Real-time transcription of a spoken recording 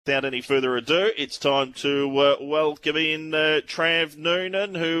Without any further ado, it's time to welcome in Trav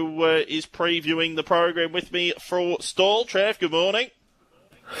Noonan, who is previewing the program with me for Stawell. Trav, good morning.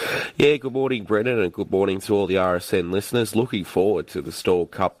 Yeah, good morning, Brendan, and good morning to all the RSN listeners. Looking forward to the Stawell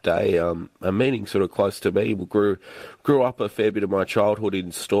Cup day. A meeting sort of close to me. Grew up a fair bit of my childhood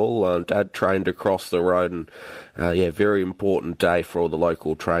in Stawell. Dad trained across the road, and very important day for all the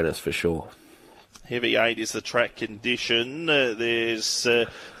local trainers for sure. Heavy 8 is the track condition. There's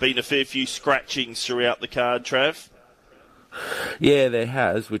been a fair few scratchings throughout the card, Trav. Yeah, there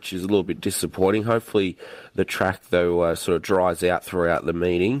has, which is a little bit disappointing. Hopefully the track, though, sort of dries out throughout the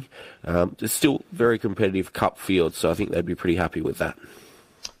meeting. It's still very competitive cup field, so I think they'd be pretty happy with that.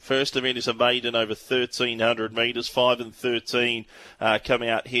 First event is a maiden over 1,300 metres, 5 and 13 come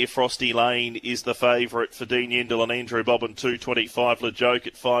out here. Frosty Lane is the favourite for Dean Yendall and Andrew Bobbin, 2.25. Le Joke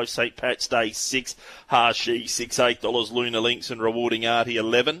at 5, St. Pat's Day 6, Harshey $6, $8, Luna Links and Rewarding Artie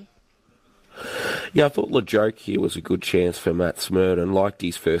 11. Yeah, I thought Le Joke here was a good chance for Matt Smurden. Liked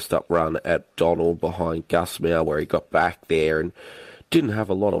his first up run at Donald behind Gus Mow, where he got back there and didn't have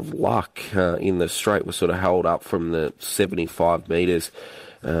a lot of luck in the straight. Was sort of held up from the 75 metres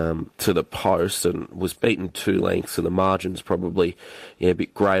to the post and was beaten 2 lengths, and the margin's probably a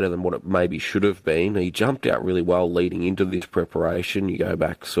bit greater than what it maybe should have been. He jumped out really well leading into this preparation. You go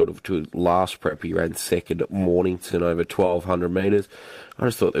back sort of to last prep, he ran second at Mornington over 1,200 metres. I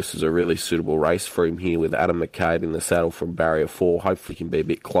just thought this was a really suitable race for him here with Adam McCabe in the saddle from barrier 4. Hopefully he can be a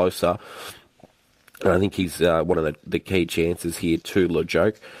bit closer. And I think he's one of the key chances here to Le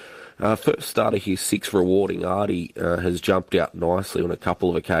Joke. First starter here, 6 Rewarding Artie, has jumped out nicely on a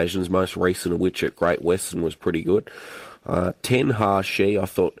couple of occasions, most recent of which at Great Western was pretty good. 10 Harshey, I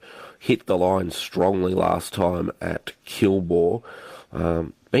thought, hit the line strongly last time at Kilmore.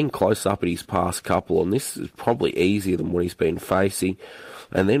 Been close up at his past couple, and this is probably easier than what he's been facing.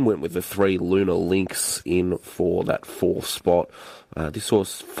 And then went with the 3 Luna Links in for that 4th spot. This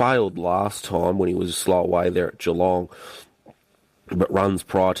horse failed last time when he was slow away there at Geelong, but runs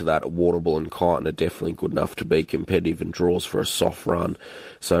prior to that at Warrnambool and Kyneton are definitely good enough to be competitive and draws for a soft run.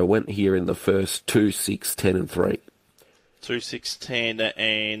 So went here in the first 2, 6, 10 and 3. 2, 6, 10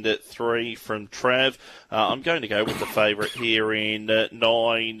 and 3 from Trav. I'm going to go with the favourite here in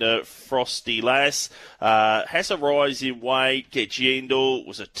 9, Frosty Lass. Has a rise in weight, gets Yendall.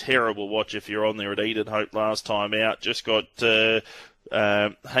 Was a terrible watch if you're on there at Eden Hope last time out. Just got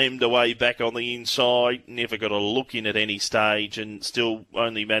hemmed away back on the inside, never got a look in at any stage, and still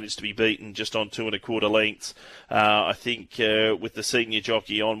only managed to be beaten just on 2 1/4 lengths. I think with the senior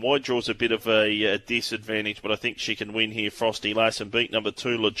jockey on, wide draw's a bit of a disadvantage, but I think she can win here, Frosty Lass, and beat number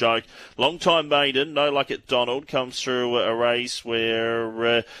 2, Le Joke. Long time maiden, no luck at Donald, comes through a race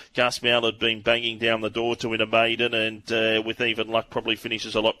where Gus Mow had been banging down the door to win a maiden, and with even luck probably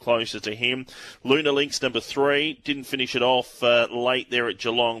finishes a lot closer to him. Luna Links, number 3, didn't finish it off late there at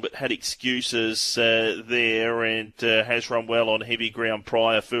Geelong, but had excuses there, and has run well on heavy ground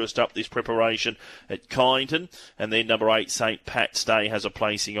prior. First up this preparation at Kyneton, and then number 8 St. Pat's Day has a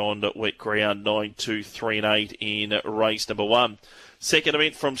placing on at wet ground, 9, 2, 3 and 8 in race number 1. Second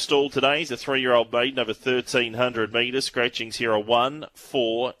event from Stawell today is a 3-year-old maiden over 1,300 metres. Scratchings here are 1,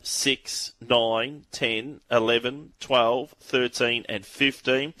 4, 6, 9, 10, 11, 12, 13 and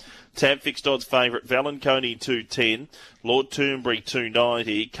 15. Tab fixed odds favourite Valanconi 210, Lord Toombury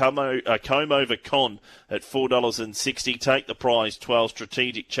 290, Comb Over Con at $4.60. Take the prize 12,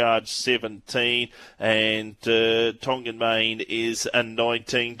 Strategic Charge 17, and Tongan Main is a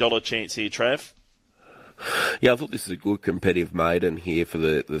 $19 chance here, Trav. Yeah, I thought this is a good competitive maiden here for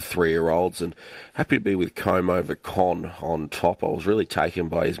the 3-year-olds, and happy to be with Comb Over Con on top. I was really taken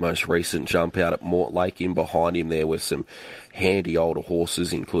by his most recent jump out at Mortlake. In behind him there were some handy older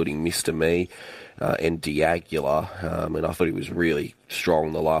horses, including Mr. Me and Diagula, and I thought he was really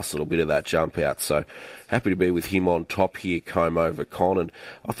strong the last little bit of that jump out. So happy to be with him on top here, Comb Over Con. And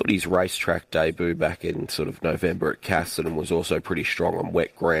I thought his racetrack debut back in sort of November at Cassidy was also pretty strong on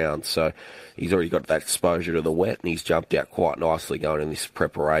wet ground. So he's already got that exposure to the wet, and he's jumped out quite nicely going in this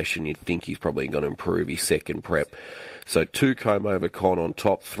preparation. You'd think he's probably going to improve his second prep. So 2 Comb Over Con on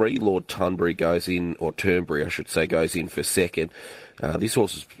top, 3 Lord Turnbury goes in, or Turnbury I should say, goes in for second. This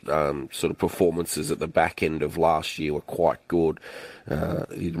horse's sort of performances at the back end of last year were quite good.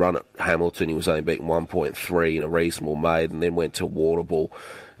 He'd run at Hamilton, he was only beaten 1.3 in a reasonable maiden, and then went to Warrnambool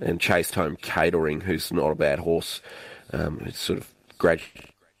and chased home Catering, who's not a bad horse. It's sort of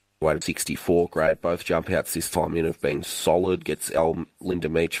graduated 64 grade. Both jump outs this time in have been solid. Gets Linda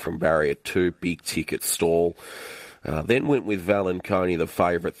Meach from barrier 2, big ticket stall. Then went with Valanconi, the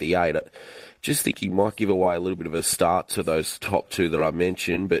favourite, the 8 at Just think he might give away a little bit of a start to those top two that I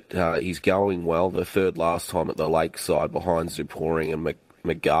mentioned, but he's going well. The third last time at the Lakeside behind Zuporing and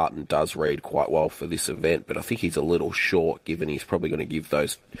McGarten does read quite well for this event, but I think he's a little short, given he's probably going to give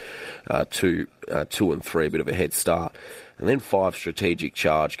those two and three a bit of a head start. And then 5 Strategic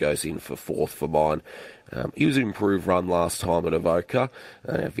Charge goes in for fourth for mine. He was an improved run last time at Avoca.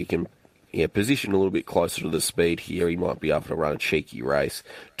 If he can position a little bit closer to the speed here, he might be able to run a cheeky race.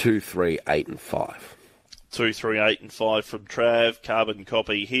 2, 3, 8 and 5. 2, 3, 8 and 5 from Trav. Carbon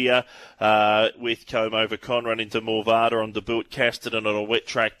copy here with Combe over Conran into Morvada on debut at Casterton on a wet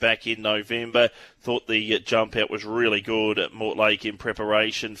track back in November. Thought the jump out was really good at Mortlake in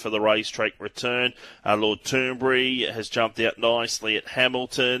preparation for the racetrack return. Lord Turnbury has jumped out nicely at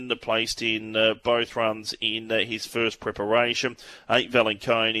Hamilton, placed in both runs in his first preparation. 8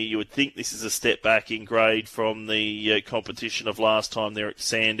 Valanconi, you would think this is a step back in grade from the competition of last time there at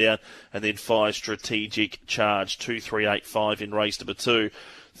Sandown. And then 5 Strategic Charge, 2, 3, 8, 5 in race number 2.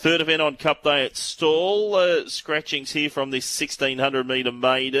 Third event on Cup Day at Stawell. Scratchings here from this 1600 metre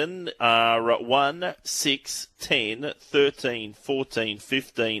maiden are 1, 6, 10, 13, 14,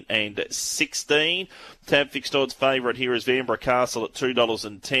 15 and 16. Tab fixed odds favourite here is Vanbrugh Castle at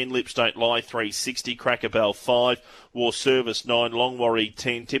 $2.10. Lips Don't Lie $3.60. Cracker Bell $5. War Service $9. Longworry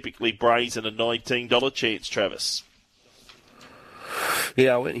 $10. Typically Brazen a $19 chance, Travis.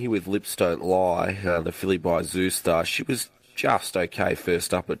 Yeah, I went here with Lips Don't Lie, the filly by Zoostar. She was just okay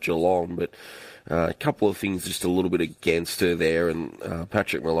first up at Geelong, but a couple of things just a little bit against her there, and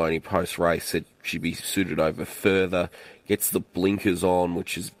Patrick Maloney post-race said she'd be suited over further, gets the blinkers on,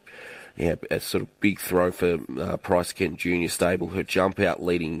 which is a sort of big throw for Price Kent Jr. stable. Her jump out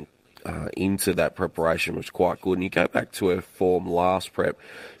leading into that preparation was quite good, and you go back to her form last prep,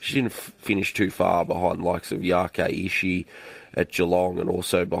 she didn't finish too far behind the likes of Yake Ishii at Geelong and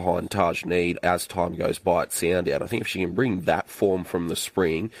also behind Taj Need as time goes by at Sandown. I think if she can bring that form from the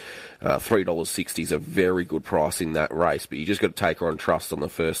spring, $3.60 is a very good price in that race, but you just got to take her on trust on the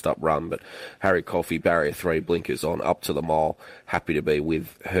first up run. But Harry Coffey, barrier 3, blinkers on, up to the mile, happy to be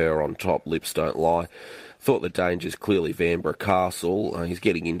with her on top. Lips Don't Lie. Thought the danger's clearly Vanbrugh Castle. He's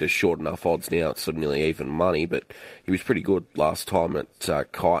getting into short enough odds now, it's sort of nearly even money, but he was pretty good last time at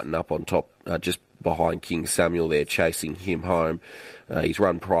Kyneton up on top, just behind King Samuel there, chasing him home. His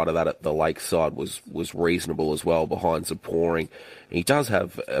run prior to that at the Lakeside was reasonable as well, behind Zuporing. He does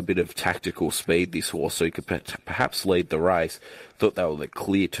have a bit of tactical speed, this horse, so he could perhaps lead the race. Thought they were the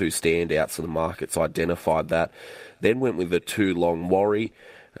clear 2 standouts, and the markets identified that. Then went with the 2 Long Worry.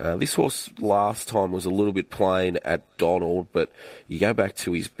 This horse last time was a little bit plain at Donald, but you go back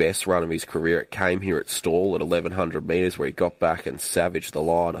to his best run of his career, it came here at Stawell at 1100 metres where he got back and savaged the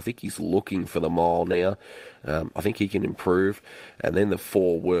line. I think he's looking for the mile now. I think he can improve. And then the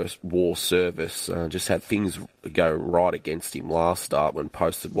 4 War Service just had things go right against him last start when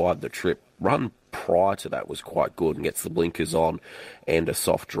posted wide the trip. Run prior to that was quite good and gets the blinkers on and a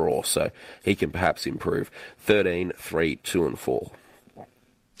soft draw, so he can perhaps improve. 13, 3, 2 and 4.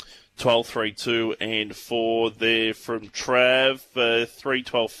 12, 3, 2 and 4 there from Trav. 3,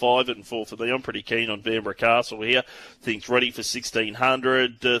 12, 5 and 4 for me. I'm pretty keen on Vanbrugh Castle here. Things ready for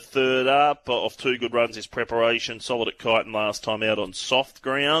 1600. Third up off 2 good runs is preparation. Solid at Kyneton last time out on soft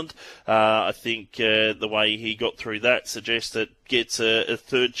ground. I think the way he got through that suggests that gets a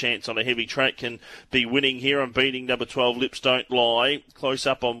third chance on a heavy track, can be winning here and beating number 12 Lips Don't Lie. Close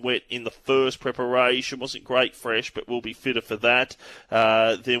up on wet in the first preparation. Wasn't great fresh, but will be fitter for that.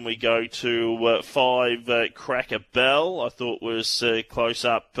 Then we go to 5 Cracker Bell. I thought was close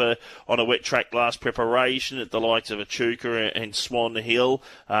up on a wet track last preparation at the likes of Echuca and Swan Hill.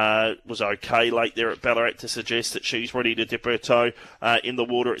 Was okay late there at Ballarat to suggest that she's ready to dip her toe in the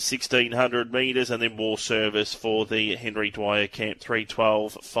water at 1600 metres. And then War Service for the Henry Dwyer Camp, 3,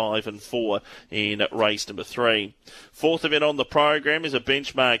 12, 5 and 4 in race number 3. Fourth event on the program is a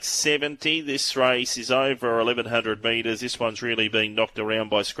benchmark 70. This race is over 1100 metres. This one's really been knocked around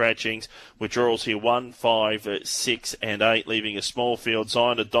by scratchings. Withdrawals here 1, 5, 6 and 8, leaving a small field.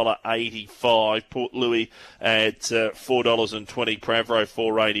 Zion $1.85. Port Louis at $4.20. Pravro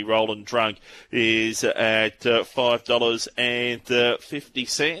 $4.80. Roland Drunk is at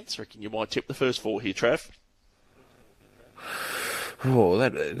 $5.50. Reckon you might tip the first 4 here, Trav. Oh,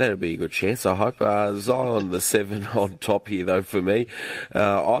 that'd be a good chance, I hope. Zion, the 7 on top here, though, for me.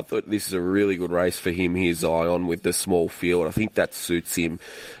 I thought this is a really good race for him here, Zion, with the small field. I think that suits him.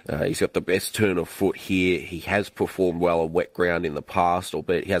 He's got the best turn of foot here. He has performed well on wet ground in the past,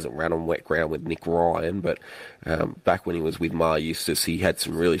 albeit he hasn't run on wet ground with Nick Ryan, but back when he was with Mar Eustace, he had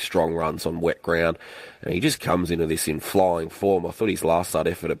some really strong runs on wet ground. And he just comes into this in flying form. I thought his last start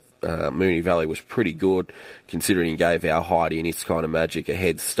effort at Moonee Valley was pretty good, considering he gave our Heidi and its kind of magic a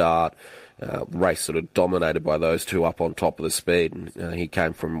head start. Race sort of dominated by those two up on top of the speed, and he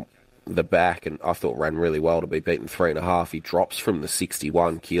came from the back and I thought ran really well to be beaten 3.5. He drops from the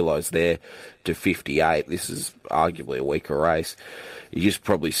 61 kilos there to 58. This is arguably a weaker race. He just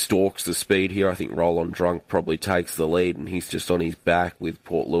probably stalks the speed here. I think Roll On Drunk probably takes the lead, and he's just on his back with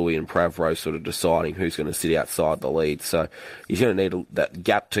Port Louis and Pravro sort of deciding who's going to sit outside the lead. So he's going to need that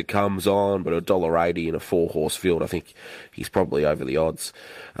gap to comes on, but $1.80 in a 4-horse field, I think he's probably over the odds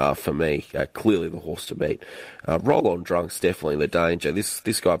for me. Clearly the horse to beat. Roll On Drunk's definitely the danger.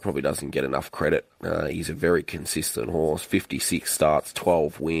 This guy probably doesn't get enough credit. He's a very consistent horse. 56 starts,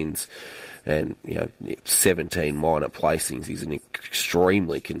 12 wins. And 17 minor placings. He's an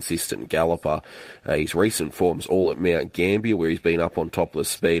extremely consistent galloper. His recent form's all at Mount Gambier, where he's been up on top of the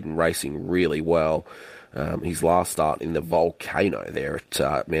speed and racing really well. His last start in the Volcano there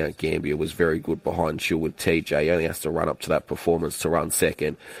at Mount Gambier was very good behind Chilwood TJ. He only has to run up to that performance to run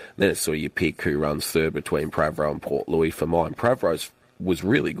second. Then it's sort of your pick who runs third between Pravro and Port Louis for mine. Pravro's was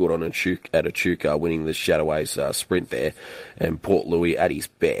really good on at Echuca, winning the Shadowways sprint there, and Port Louis at his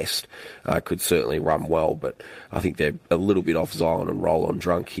best could certainly run well, but I think they're a little bit off Zion and Roll On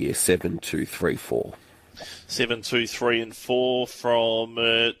Drunk here. 7, 2, 3, 4. 7, 2, 3 and 4 from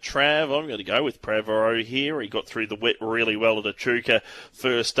Trav. I'm going to go with Pravro here. He got through the wet really well at Echuca.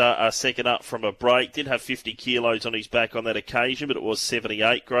 Second up from a break. Did have 50 kilos on his back on that occasion, but it was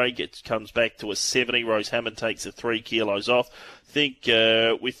 78 grade. It comes back to a 70. Rose Hammond takes the 3 kilos off. Think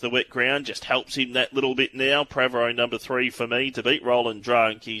with the wet ground just helps him that little bit now. Pravro number 3 for me to beat Roland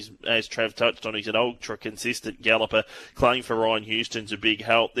Drunk. He's, as Trav touched on, he's an ultra consistent galloper. Claim for Ryan Houston's a big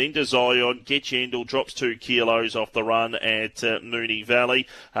help. Then to Zion, Getchendel drops 2 kilos off the run at Moonee Valley.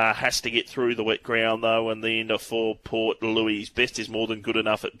 Has to get through the wet ground though, and then for Port Louis. Best is more than good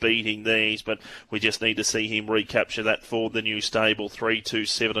enough at beating these, but we just need to see him recapture that for the new stable. 3, 2,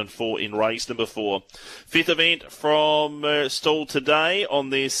 7 and 4 in race number 4. Fifth event from Stawell today on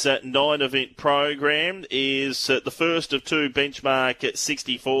this 9-event program is the first of 2 benchmark at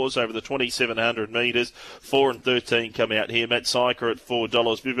 64s over the 2,700 metres. 4 and 13 come out here. Matt Syker at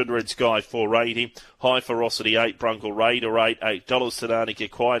 $4. Vivid Red Sky $4.80. High Ferocity 8. Brunkle Raider 8. $8.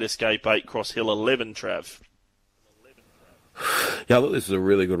 Tadanica Quiet Escape 8. Cross Hill 11. Trav. Yeah, look, this is a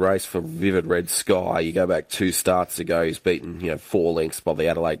really good race for Vivid Red Sky. You go back 2 starts ago, he's beaten 4 lengths by the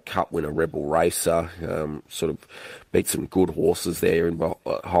Adelaide Cup winner Rebel Racer. Sort of beat some good horses there and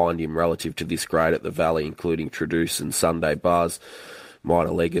behind him relative to this grade at the Valley, including Traduce and Sunday Buzz,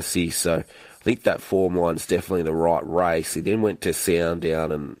 Minor Legacy. So I think that form line's definitely the right race. He then went to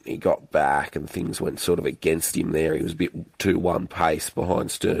Sandown and he got back and things went sort of against him there. He was a bit too one pace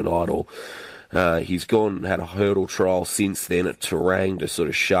behind Stern Idol. He's gone and had a hurdle trial since then at Terang to sort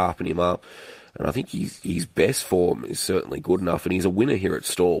of sharpen him up. And I think his best form is certainly good enough. And he's a winner here at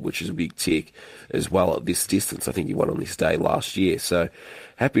Stawell, which is a big tick as well at this distance. I think he won on this day last year. So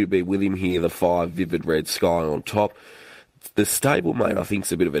happy to be with him here, the 5 Vivid Red Sky on top. The stablemate, I think,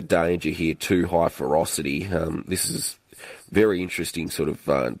 is a bit of a danger here too. High Ferocity. This is very interesting sort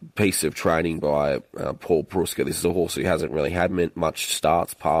of piece of training by Paul Pruska. This is a horse who hasn't really had much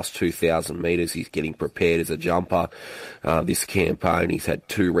starts past 2,000 metres. He's getting prepared as a jumper this campaign. He's had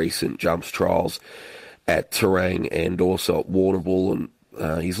 2 recent jumps trials at Terang and also at Warrnambool,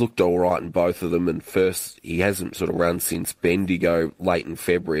 and he's looked all right in both of them. And first, he hasn't sort of run since Bendigo late in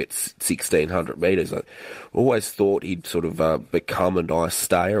February at 1,600 metres. I always thought he'd sort of become a nice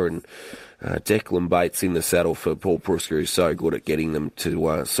stayer, and Declan Bates in the saddle for Paul Pruska, who's so good at getting them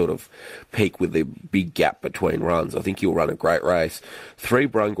to sort of peak with the big gap between runs. I think he'll run a great race. 3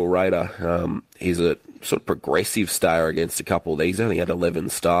 Brungle Raider is a sort of progressive stayer against a couple of these. Only had 11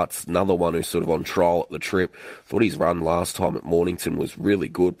 starts. Another one who's sort of on trial at the trip. Thought his run last time at Mornington was really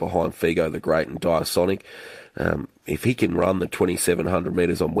good behind Figo the Great and Diasonic. If he can run the 2,700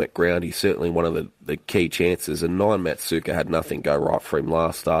 metres on wet ground, he's certainly one of the key chances. And 9 Matsuka had nothing go right for him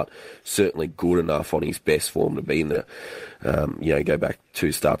last start. Certainly good enough on his best form to be in there. Go back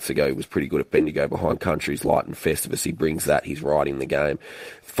 2 starts ago, he was pretty good at Bendigo behind Country's Light and Festivus. He brings that. He's right in the game.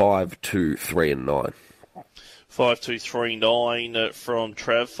 5, 2, 3 and 9. 5, 2, 3, 9 from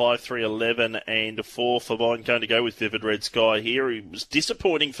Trav. 5, 3, 11 and 4 for mine. Going to go with Vivid Red Sky here. He was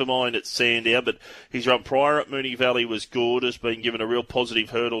disappointing for mine at Sandown, but his run prior at Moonee Valley was good. Has been given a real positive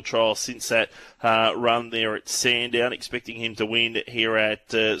hurdle trial since that run there at Sandown. Expecting him to win here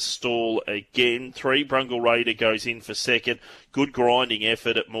at Stawell again. 3, Brungle Raider goes in for second. Good grinding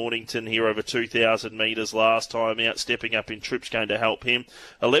effort at Mornington here over 2,000 metres last time out. Stepping up in trip's going to help him.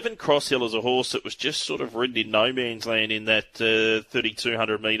 11 Crosshill is a horse that was just sort of ridden in no man's land in that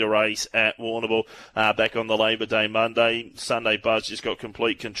 3,200 metre race at Warrnambool back on the Labor Day Monday. Sunday Buzz just got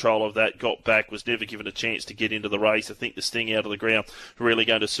complete control of that, got back, was never given a chance to get into the race. I think the sting out of the ground really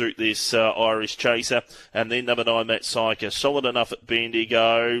going to suit this Irish chaser. And then number 9, Matt Syker, solid enough at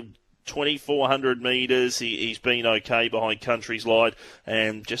Bendigo. 2,400 metres, he's been okay behind Country's Light,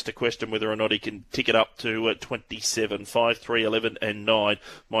 and just a question whether or not he can tick it up to 27, 5, 3, 11 and 9.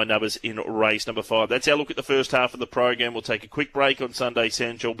 My numbers in race number 5. That's our look at the first half of the program. We'll take a quick break on Sunday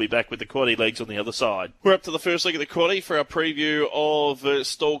Central. We'll be back with the quaddie legs on the other side. We're up to the first leg of the quaddie for our preview of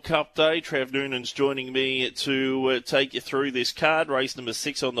Stawell Cup Day. Trav Noonan's joining me to take you through this card. Race number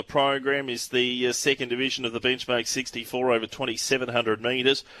 6 on the program is the second division of the Benchmark 64 over 2,700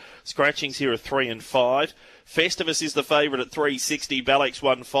 metres. Scratchings here are 3 and 5. Festivus is the favourite at 360. Balix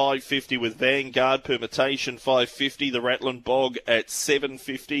won 550 with Vanguard. Permutation 550. The Rattling Bog at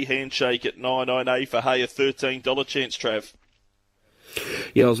 750. Handshake at 998 for Hay, a $13 chance, Trav.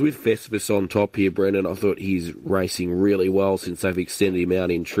 Yeah, I was with Festivus on top here, Brendan. I thought he's racing really well since they've extended him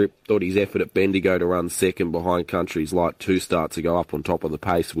out in trip. Thought his effort at Bendigo to run second behind Country's Light 2 starts to go up on top of the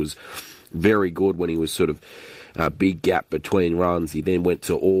pace was very good when he was sort of a big gap between runs. He then went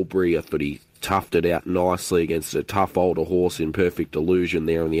to Albury. I thought he toughed it out nicely against a tough older horse in Perfect Illusion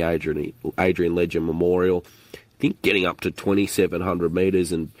there in the Adrian Legend Memorial. I think getting up to 2,700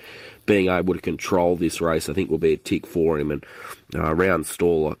 metres and being able to control this race, I think, will be a tick for him. And around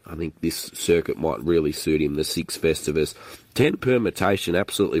Stawell, I think this circuit might really suit him. The 6 Festivus. 10 Permutation,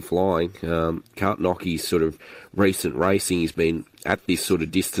 absolutely flying. Can't knock his sort of recent racing. He's been at this sort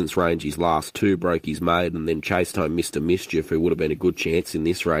of distance range. His last 2 broke his maiden and then chased home Mr. Mischief, who would have been a good chance in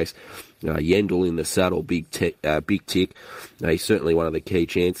this race. Yendall in the saddle, big tick. He's certainly one of the key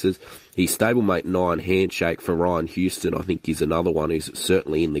chances. His stablemate 9, Handshake for Ryan Houston, I think is another one who's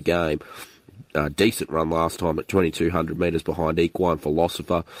certainly in the game. Decent run last time at 2,200 metres behind Equine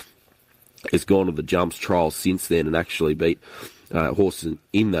Philosopher. Has gone to the jumps trial since then and actually beat horses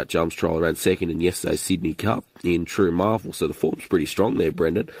in that jumps trial. Ran second in yesterday's Sydney Cup in True Marvel. So the form's pretty strong there,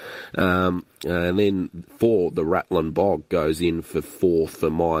 Brendan. And then 4, the Rattling Bog goes in for 4th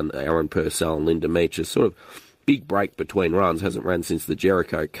for mine, Aaron Purcell and Linda Meacher. Sort of big break between runs. Hasn't ran since the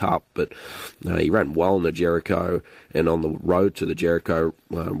Jericho Cup, but he ran well in the Jericho, and on the road to the Jericho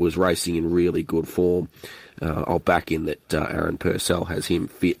was racing in really good form. I'll back in that Aaron Purcell has him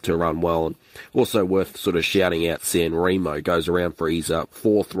fit to run well. And also worth sort of shouting out San Remo. Goes around for his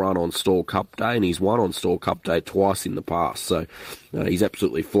 4th run on Stawell Cup Day, and he's won on Stawell Cup Day twice in the past. So he's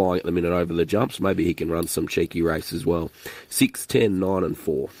absolutely flying at the minute over the jumps. Maybe he can run some cheeky race as well. 6, 10, 9 and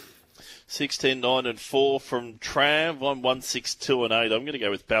 4. 6, 10, 9 and 4 from Trav. I'm 1, 6, 2 and 8. I'm going to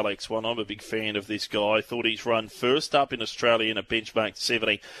go with Balix 1. I'm a big fan of this guy. I thought his run first up in Australia in a benchmark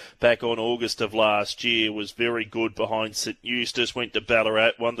 70 back on August of last year was very good behind St Eustace. Went to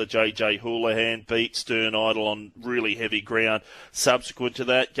Ballarat, won the JJ Houlihan, beat Stern Idol on really heavy ground. Subsequent to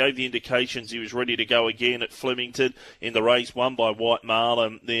that, gave the indications he was ready to go again at Flemington in the race won by White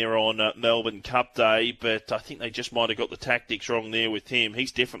Marlin there on Melbourne Cup Day. But I think they just might have got the tactics wrong there with him.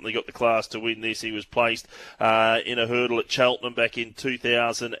 He's definitely got the class to win this. He was placed in a hurdle at Cheltenham back in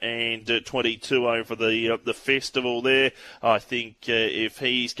 2022 over the festival there. I think if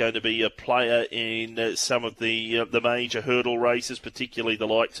he's going to be a player in some of the major hurdle races, particularly the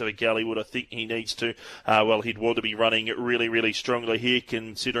likes of a Gallywood, I think he needs to, he'd want to be running really, really strongly here,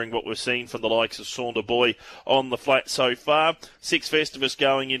 considering what we've seen from the likes of Saunter Boy on the flat so far. 6 Festivus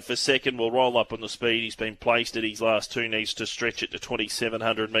going in for second, will roll up on the speed. He's been placed at his last 2, needs to stretch it to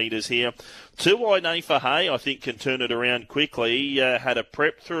 2,700 metres here. 2 I for Hay, I think, can turn it around quickly. He had a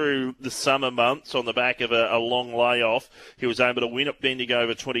prep through the summer months on the back of a long layoff. He was able to win at Bendigo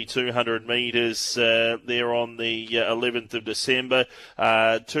over 2,200 metres there on the 11th of December.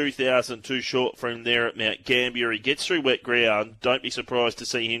 2,000 too short from there at Mount Gambier. He gets through wet ground. Don't be surprised to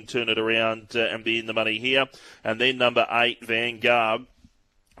see him turn it around and be in the money here. And then number 8, Vanguard.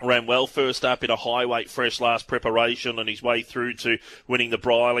 Ran well first up in a high-weight fresh last preparation on his way through to winning the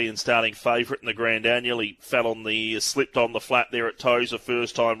Briley and starting favourite in the Grand Annual. He slipped on the flat there at Tozer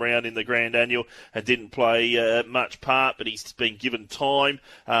first time round in the Grand Annual and didn't play much part, but he's been given time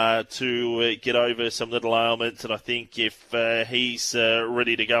to get over some little ailments, and I think if he's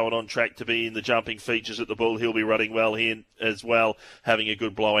ready to go and on track to be in the jumping features at the Bull, he'll be running well here as well, having a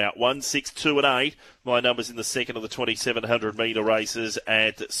good blowout. 1, 6, 2 and 8. My numbers in the second of the 2,700 metre races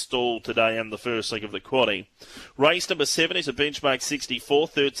at Stawell today and the first leg of the quaddie. Race number 7 is a benchmark 64.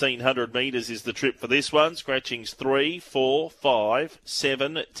 1,300 metres is the trip for this one. Scratchings 3, 4, 5,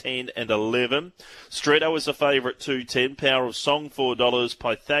 7, 10 and 11. Stretto is a favourite 2.10. Power of Song $4.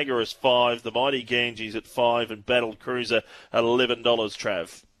 Pythagoras 5. The Mighty Ganges at 5 and Battle Cruiser at $11.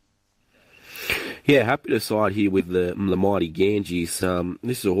 Trav. Yeah, happy to side here with the Mighty Ganges.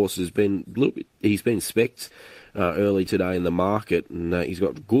 This is a horse who's been he's been specced early today in the market, and he's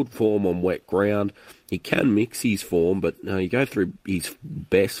got good form on wet ground. He can mix his form, but you go through his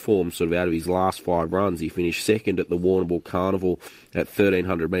best form sort of out of his last 5 runs. He finished second at the Warrnambool Carnival at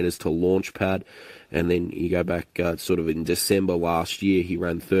 1,300 metres to Launchpad, and then you go back sort of in December last year, he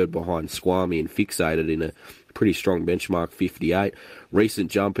ran third behind Squammy and Fixated in a pretty strong benchmark 58.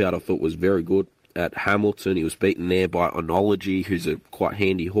 Recent jump out I thought was very good at Hamilton. He was beaten there by Onology, who's a quite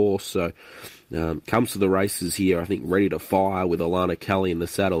handy horse. So comes to the races here, I think, ready to fire with Alana Kelly in the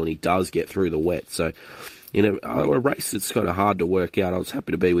saddle, and he does get through the wet. So, a race that's kind of hard to work out. I was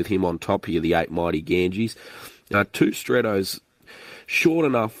happy to be with him on top here, the 8 Mighty Ganges. 2 Strettos, short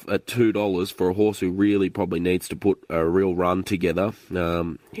enough at $2 for a horse who really probably needs to put a real run together.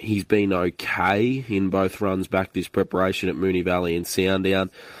 He's been okay in both runs back this preparation at Moonee Valley and Soundown.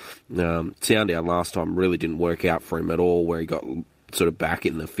 Soundown last time really didn't work out for him at all, where he got sort of back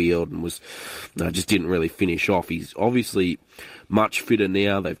in the field and was just didn't really finish off. He's obviously much fitter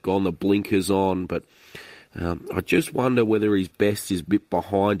now. They've gone the blinkers on, but I just wonder whether his best is a bit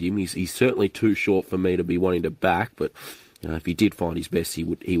behind him. He's certainly too short for me to be wanting to back, but if he did find his best, he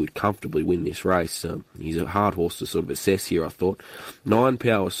would comfortably win this race. He's a hard horse to sort of assess here, I thought. 9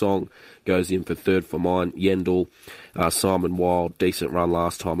 Power Song goes in for third for mine. Yendall, Simon Wild, decent run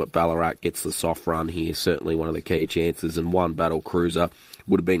last time at Ballarat, gets the soft run here, certainly one of the key chances. And 1 Battle Cruiser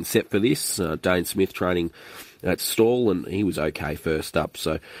would have been set for this. Dane Smith training at Stawell, and he was okay first up.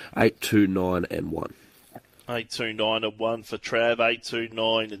 So 8, 2, 9 and 1. 8, 2, 9 and 1 for Trav, 8, 2,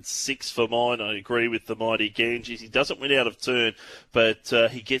 9 and 6 for mine. I agree with the Mighty Ganges. He doesn't win out of turn, but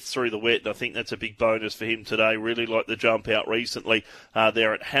he gets through the wet, and I think that's a big bonus for him today. Really like the jump out recently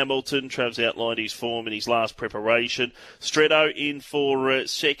there at Hamilton. Trav's outlined his form in his last preparation. Stretto in for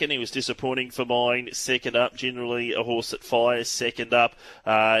second. He was disappointing for mine. Second up, generally a horse that fires second up.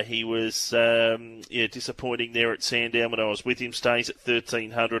 He was disappointing there at Sandown when I was with him. Stays at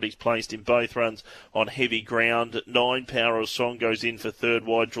 1,300. He's placed in both runs on heavy ground. 9 Power of Song goes in for third.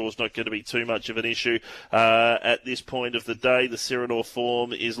 Wide draw's not going to be too much of an issue at this point of the day. The Cyrano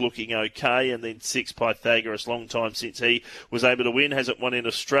form is looking okay, and then 6 Pythagoras, long time since he was able to win, hasn't won in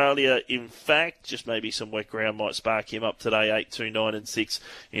Australia. In fact, just maybe some wet ground might spark him up today. 8, 2, 9 and 6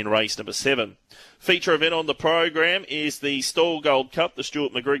 in race number 7. Feature event on the program is the Stawell Gold Cup, the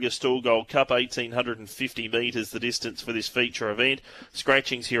Stuart McGregor Stawell Gold Cup, 1,850 metres the distance for this feature event.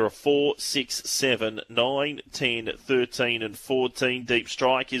 Scratchings here are 4, 6, 7, 9, 10, 13 and 14. Deep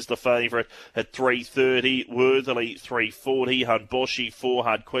Strike is the favourite at 3.30. Worthily 3.40. Hunboshi 4.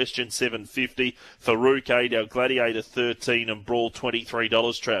 Hard Question 7.50. Farouk 8. Our Gladiator 13 and Brawl $23.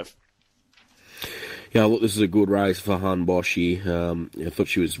 Trav. Yeah, look, this is a good race for Hunboshi. I thought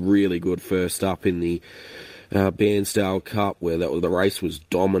she was really good first up in the Stawell Cup, where the race was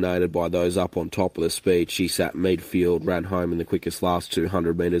dominated by those up on top of the speed. She sat midfield, ran home in the quickest last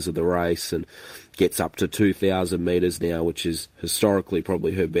 200 metres of the race, and gets up to 2,000 metres now, which is historically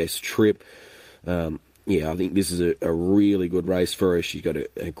probably her best trip. I think this is a really good race for her. She's got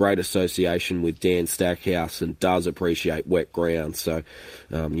a great association with Dan Stackhouse and does appreciate wet ground. So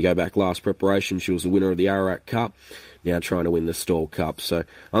you go back last preparation, she was the winner of the Ararat Cup, now trying to win the Stawell Cup. So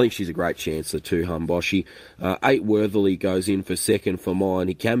I think she's a great chance, the 2 Hunboshi. 8 Worthily goes in for second for mine.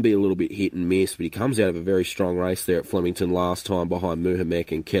 He can be a little bit hit and miss, but he comes out of a very strong race there at Flemington last time behind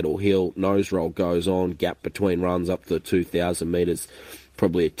Muhammad and Kettle Hill. Nose roll goes on, gap between runs up to 2,000 metres.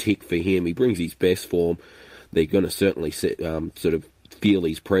 Probably a tick for him. He brings his best form. They're going to certainly sort of feel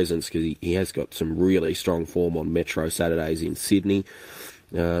his presence, because he has got some really strong form on Metro Saturdays in Sydney.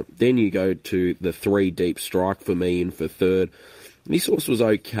 Then you go to the 3 Deep Strike for me in for third. This horse was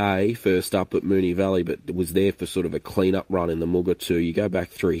okay first up at Moonee Valley, but was there for sort of a clean-up run in the Mugga too. You go back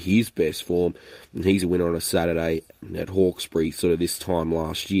through his best form, and he's a winner on a Saturday at Hawkesbury sort of this time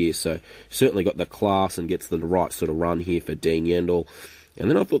last year. So certainly got the class and gets the right sort of run here for Dean Yendall. And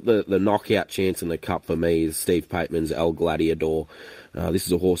then I thought the knockout chance in the Cup for me is Steve Pateman's El Gladiador. This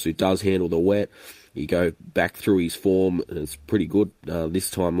is a horse who does handle the wet. You go back through his form, and it's pretty good. This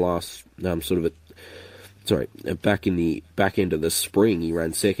time back in the back end of the spring, he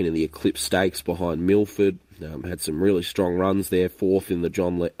ran second in the Eclipse Stakes behind Milford. Had some really strong runs there. 4th in the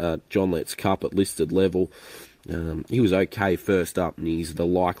John Letts Cup at listed level. He was okay first up, and he's the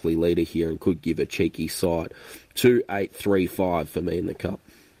likely leader here and could give a cheeky side. 2-8-3-5 for me in the Cup.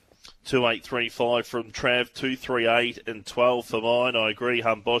 2-8-3-5 from Trav, 2-3-8 and 12 for mine. I agree,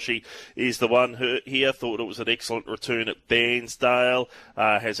 Humboshi is the one who here. Thought it was an excellent return at Bairnsdale.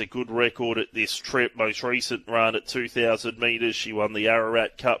 Has a good record at this trip. Most recent run at 2,000 metres. She won the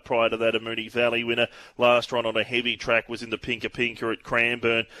Ararat Cup. Prior to that, a Moonee Valley winner. Last run on a heavy track was in the Pinka at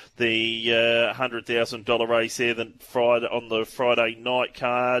Cranbourne. The $100,000 race there on the Friday night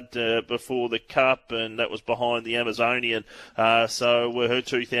card before the Cup, and that was behind the Amazonian. So her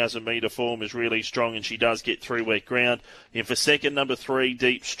 2,000 metre form is really strong, and she does get through wet ground. And for second, number 3,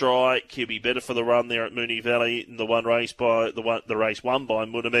 Deep Strike. He'll be better for the run there at Moonee Valley in the race won by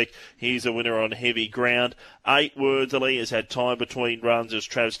Munamek. He's a winner on heavy ground. 8, Worthily, has had time between runs, as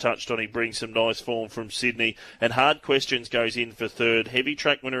Trav's touched on. He brings some nice form from Sydney. And Hard Questions goes in for third. Heavy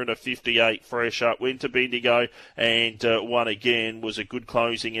track winner in a 58, fresh up. Went to Bendigo and won again. Was a good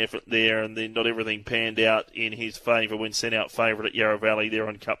closing effort there, and then not everything panned out in his favour when sent out favourite at Yarra Valley there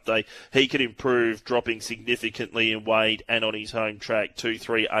on Cup Day. He could improve, dropping significantly in weight and on his home track. 2,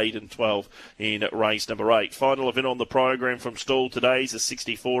 3, 8 and 12 in race number 8. Final event on the program from Stawell today is a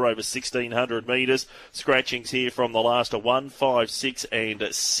 64 over 1,600 metres. Scratchings here from the last of 1, 5, 6 and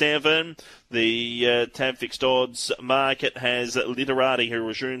 7. The tab fixed odds market has Literati, who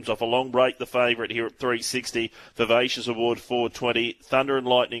resumes off a long break, the favourite here at 360. Vivacious Award 420. Thunder and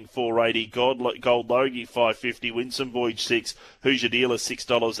Lightning 480. Gold Logie 550. Winsome Voyage 6. Who's Your Dealer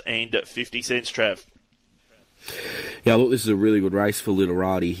 $6.50. Trav. Yeah, look, this is a really good race for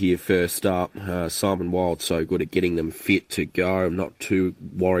Literati here first up. Simon Wilde so good at getting them fit to go. I'm not too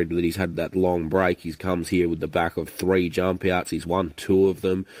worried that he's had that long break. He comes here with the back of 3 jump outs. He's won 2 of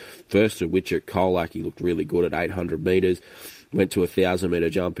them. First of which at Colac, he looked really good at 800 metres. Went to a 1,000-metre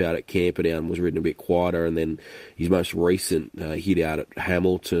jump out at Camperdown, was ridden a bit quieter, and then his most recent hit out at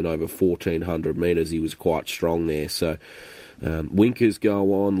Hamilton over 1,400 metres, he was quite strong there. So Winkers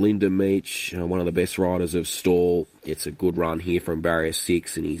go on. Linda Meach, one of the best riders of Stawell, gets a good run here from barrier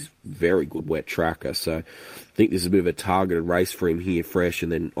 6, and he's very good wet tracker. So I think this is a bit of a targeted race for him here fresh,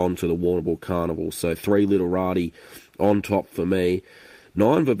 and then on to the Warrnambool Carnival. So 3 Literati on top for me.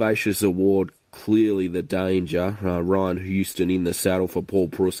 9 Vivacious Award, clearly the danger. Ryan Houston in the saddle for Paul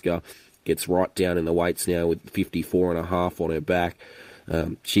Pruska. Gets right down in the weights now with 54.5 on her back.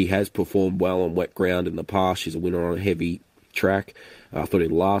 She has performed well on wet ground in the past. She's a winner on a heavy track. I thought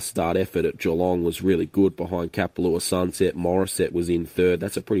his last start effort at Geelong was really good behind Kapalua Sunset. Morissette was in third.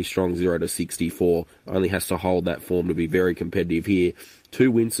 That's a pretty strong 0 to 64. Only has to hold that form to be very competitive here.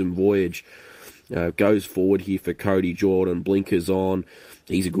 2 Winsome Voyage goes forward here for Cody Jordan. Blinkers on.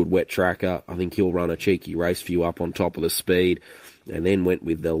 He's a good wet tracker. I think he'll run a cheeky race for you up on top of the speed. And then went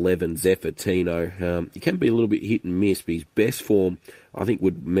with the 11 Zeffertino. He can be a little bit hit and miss, but his best form, I think,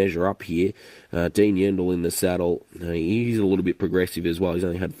 would measure up here. Dean Yendall in the saddle. He's a little bit progressive as well. He's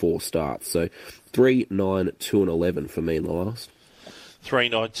only had 4 starts. So 3, 9, 2 and 11 for me in the last. 3,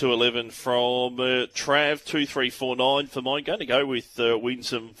 9, 2, 11 from Trav. 2, 3, 4, 9 for mine. Going to go with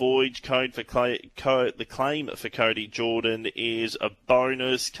Winsome Voyage. The claim for Cody Jordan is a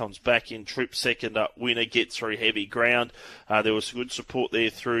bonus. Comes back in trip second up winner. Gets through heavy ground. There was good support there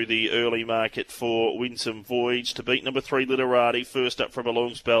through the early market for Winsome Voyage. To beat number 3 Literati. First up from a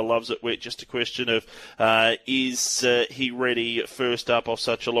long spell. Loves it wet. Just a question of is he ready first up off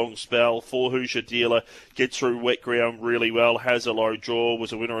such a long spell? 4 Who's Your Dealer. Gets through wet ground really well. Has a low draw.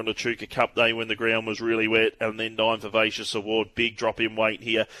 Was a winner on the Chuka Cup Day when the ground was really wet. And then 9 Vivacious Award. Big drop in weight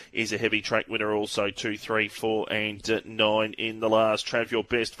here. Is a heavy track winner also. 2, 3, 4 and 9 in the last. Trav, your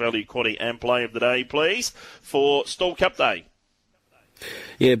best value, quality and play of the day, please, for Stawell Cup Day.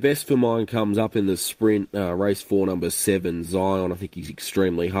 Yeah, best for mine comes up in the sprint. Race 4, number 7, Zion. I think he's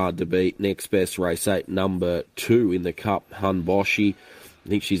extremely hard to beat. Next best, race 8, number 2 in the Cup, Hunboshi. I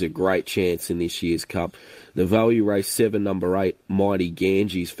think she's a great chance in this year's Cup. The value, race 7, number 8, Mighty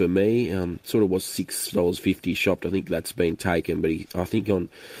Ganges for me. Sort of was $6.50 shopped. I think that's been taken, but I think on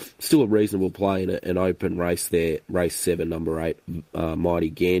still a reasonable play in an open race there. Race 7, number 8, Mighty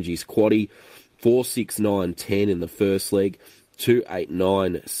Ganges. Quaddie, 4, 6, 9, 10 in the first leg. 2, 8,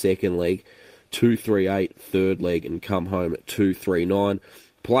 9 second leg. 2, 3, 8 third leg, and come home at 2, 3, 9.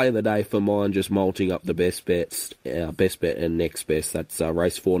 Play of the day for mine, just malting up the best bets, best bet and next best. That's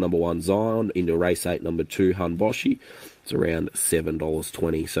race 4, number 1, Zion, into race 8, number 2, Hunboshi. It's around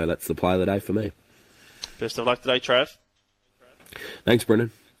 $7.20. So that's the play of the day for me. Best of luck today, Trav. Thanks, Brendan.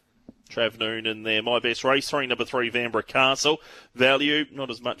 Trav Noonan there. My best race, 3, number 3, Vanbrugh Castle. Value, not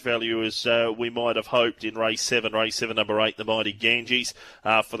as much value as we might have hoped in race 7. Race 7, number 8, the Mighty Ganges.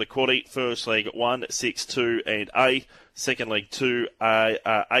 For the quaddie, first leg 1, 6, 2 and 8. Second leg 2,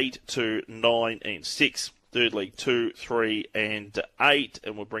 8, 2, 9 and 6. Third leg 2, 3 and 8.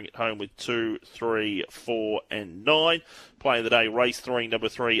 And we'll bring it home with 2, 3, 4 and 9. Play of the day, race 3, number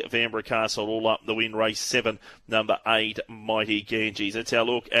 3, Vanbrugh Castle, all up the win. Race 7, number 8, Mighty Ganges. That's our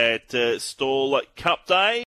look at Stawell Cup Day.